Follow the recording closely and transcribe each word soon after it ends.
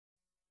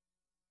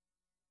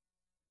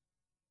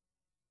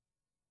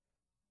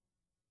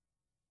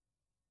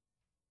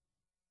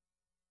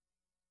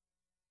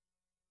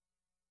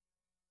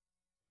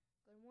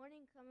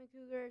morning, Cumming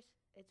Cougars.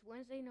 It's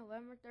Wednesday,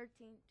 November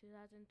 13th,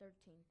 2013.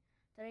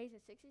 Today's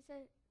the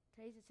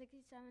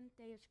 67th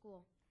day of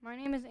school. My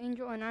name is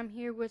Angel, and I'm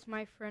here with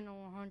my friend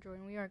Alejandro,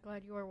 and we are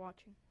glad you are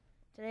watching.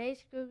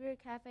 Today's Cougar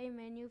Cafe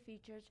menu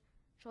features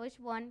Choice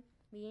 1,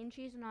 meat and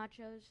cheese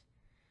nachos,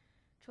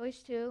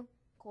 Choice 2,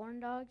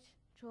 corn dogs,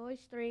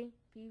 Choice 3,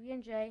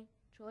 PB&J,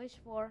 Choice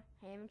 4,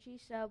 ham and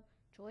cheese sub,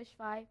 Choice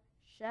 5,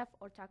 chef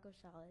or taco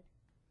salad.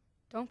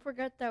 Don't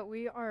forget that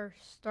we are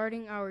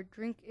starting our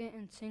Drink It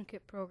and Sink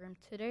It program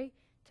today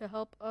to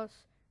help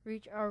us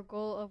reach our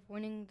goal of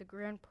winning the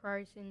grand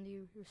prize in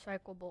the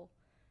Recycle Bowl.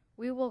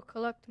 We will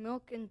collect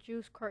milk and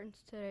juice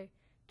cartons today,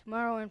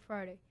 tomorrow, and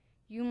Friday.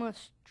 You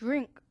must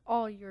drink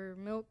all your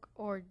milk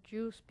or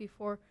juice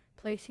before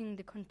placing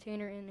the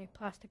container in a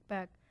plastic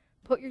bag.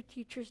 Put your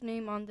teacher's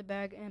name on the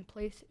bag and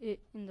place it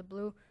in the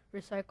blue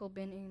recycle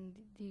bin in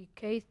the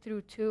K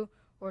through 2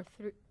 or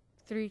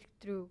 3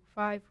 through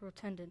 5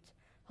 rotundants.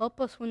 Help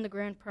us win the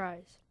grand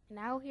prize.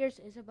 Now here's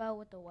Isabel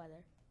with the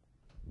weather.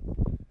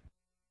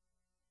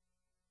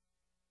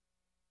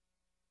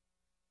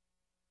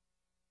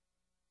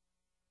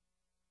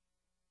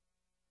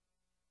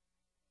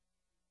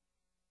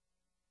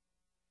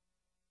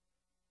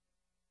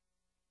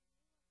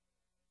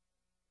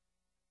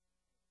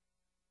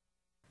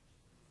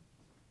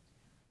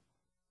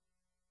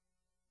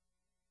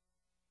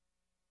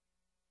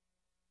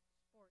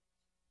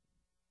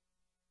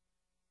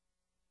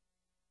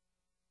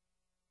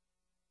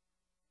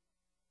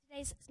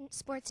 Today's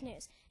sports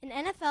news. In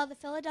NFL, the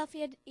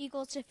Philadelphia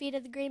Eagles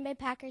defeated the Green Bay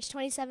Packers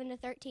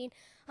 27-13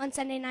 on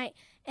Sunday night,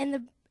 and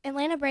the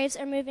Atlanta Braves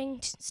are moving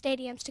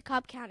stadiums to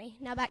Cobb County.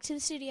 Now back to the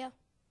studio.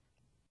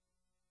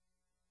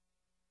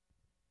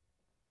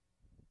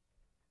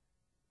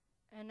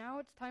 And now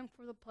it's time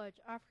for the pledge.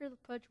 After the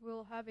pledge,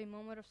 we'll have a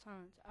moment of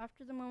silence.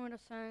 After the moment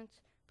of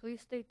silence,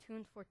 please stay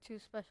tuned for two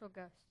special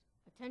guests.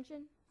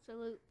 Attention,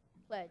 salute,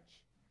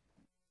 pledge.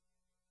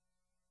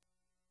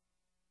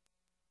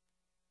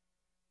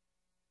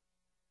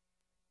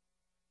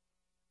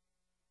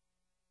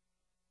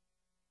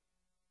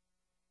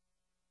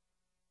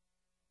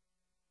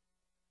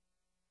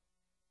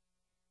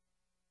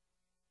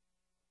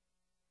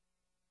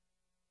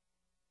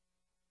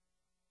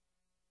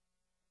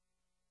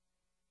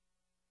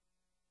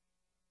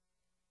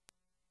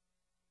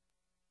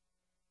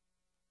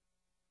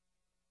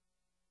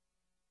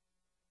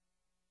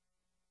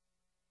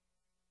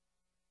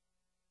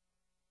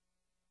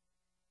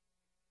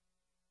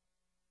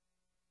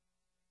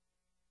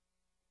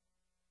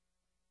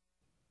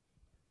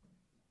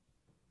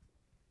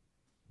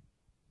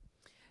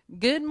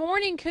 Good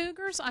morning,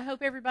 Cougars. I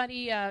hope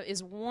everybody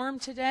is warm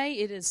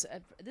today. This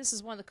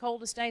is one of the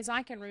coldest days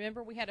I can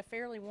remember. We had a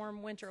fairly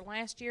warm winter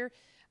last year,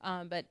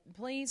 but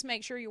please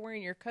make sure you're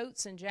wearing your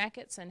coats and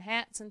jackets and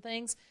hats and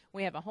things.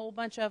 We have a whole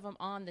bunch of them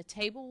on the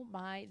table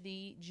by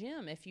the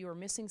gym. If you are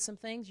missing some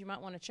things, you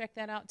might want to check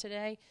that out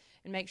today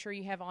and make sure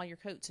you have all your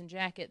coats and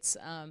jackets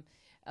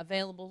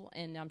available,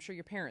 and I'm sure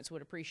your parents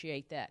would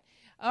appreciate that.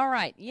 All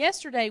right,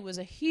 yesterday was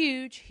a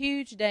huge,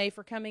 huge day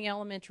for Cumming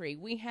Elementary.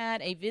 We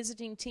had a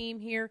visiting team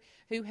here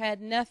who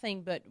had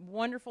nothing but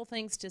wonderful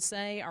things to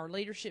say. Our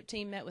leadership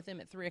team met with them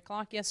at 3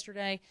 o'clock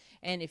yesterday,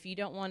 and if you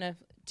don't want to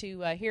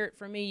hear it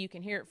from me, you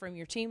can hear it from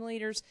your team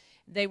leaders.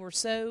 They were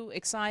so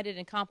excited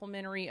and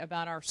complimentary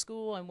about our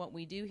school and what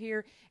we do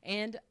here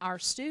and our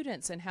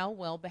students and how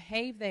well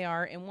behaved they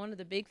are. And one of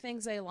the big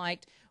things they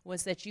liked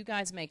was that you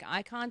guys make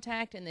eye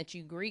contact and that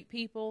you greet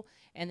people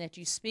and that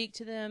you speak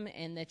to them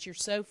and that you're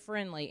so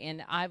friendly.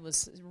 And I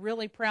was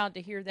really proud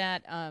to hear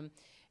that.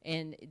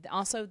 And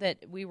also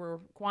that we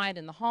were quiet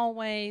in the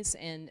hallways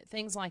and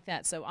things like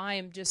that. So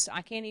I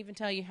can't even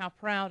tell you how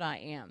proud I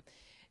am.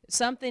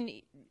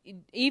 Something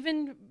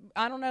even,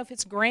 I don't know if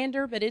it's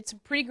grander, but it's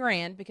pretty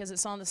grand because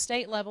it's on the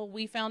state level.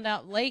 We found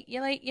out late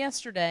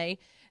yesterday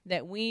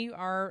that we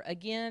are,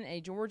 again, a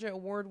Georgia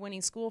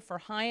award-winning school for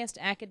highest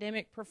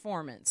academic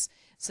performance.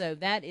 So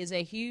that is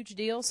a huge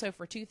deal. So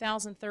for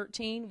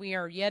 2013, we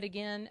are yet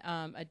again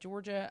a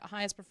Georgia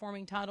highest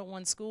performing Title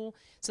I school.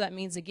 So that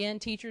means, again,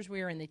 teachers,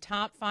 we are in the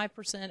top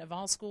 5% of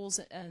all schools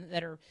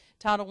that are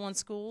Title I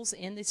schools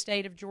in the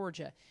state of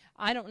Georgia.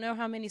 I don't know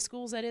how many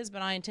schools that is,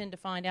 but I intend to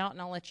find out, and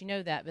I'll let you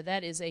know that. But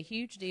that is a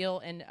huge deal,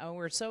 and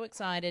we're so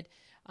excited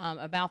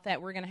about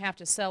that. We're going to have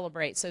to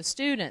celebrate. So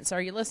students,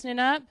 are you listening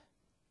up?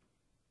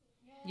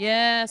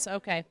 Yes,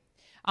 okay.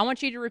 I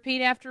want you to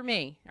repeat after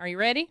me. Are you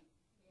ready? Yes.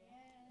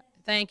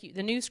 Thank you.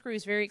 The new crew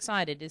is very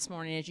excited this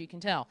morning, as you can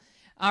tell.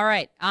 All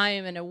right. I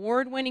am an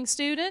award-winning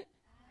student.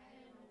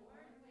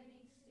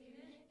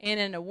 In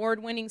an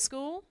award-winning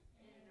school.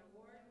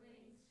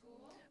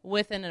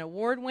 With an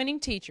award-winning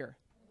teacher.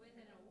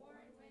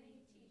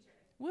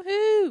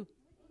 Woohoo!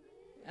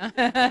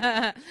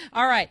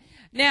 All right.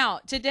 Now,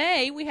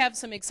 today we have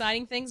some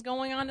exciting things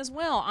going on as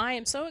well. I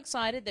am so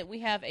excited that we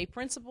have a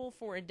Principal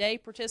for a Day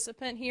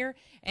participant here,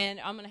 and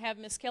I'm going to have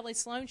Miss Kelly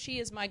Sloan. She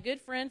is my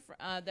good friend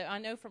that I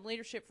know from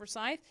Leadership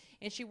Forsyth,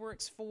 and she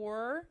works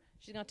for,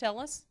 she's going to tell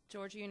us.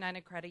 Georgia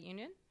United Credit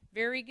Union.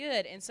 Very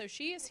good. And so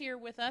she is here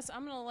with us.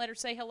 I'm going to let her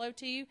say hello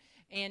to you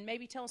and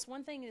maybe tell us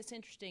one thing that's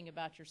interesting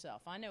about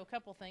yourself. I know a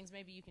couple things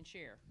maybe you can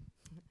share.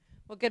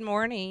 Well, good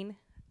morning.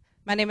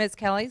 My name is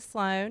Kelly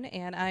Sloan,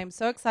 and I am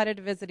so excited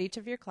to visit each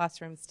of your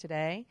classrooms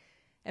today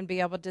and be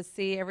able to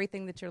see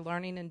everything that you're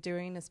learning and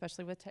doing,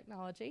 especially with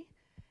technology.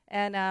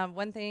 And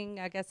one thing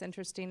I guess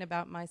interesting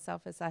about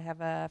myself is I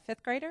have a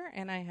 5th grader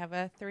and I have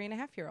a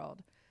 3.5-year-old.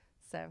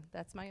 So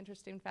that's my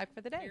interesting fact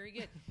for the day. Very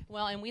good.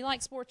 Well, and we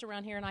like sports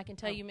around here, and I can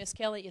tell you Miss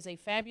Kelly is a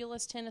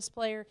fabulous tennis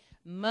player,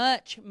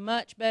 much,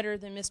 much better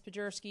than Miss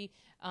Pajerski.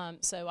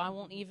 So I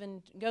won't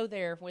even go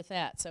there with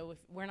that. So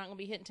we're not going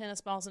to be hitting tennis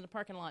balls in the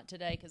parking lot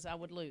today because I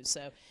would lose.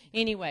 So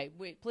anyway,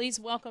 please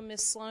welcome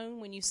Miss Sloan.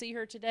 When you see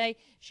her today,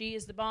 she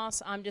is the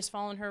boss. I'm just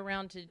following her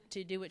around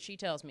to do what she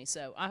tells me.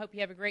 So I hope you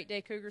have a great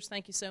day, Cougars.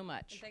 Thank you so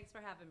much. And thanks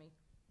for having me.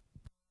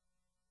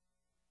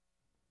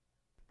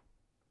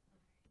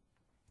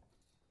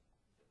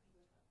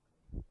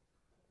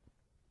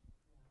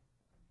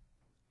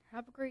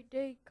 Have a great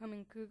day,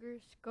 Cumming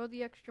Cougars. Go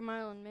the extra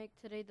mile and make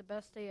today the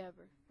best day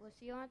ever. We'll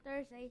see you on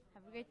Thursday.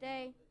 Have a great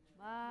day.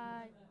 Bye.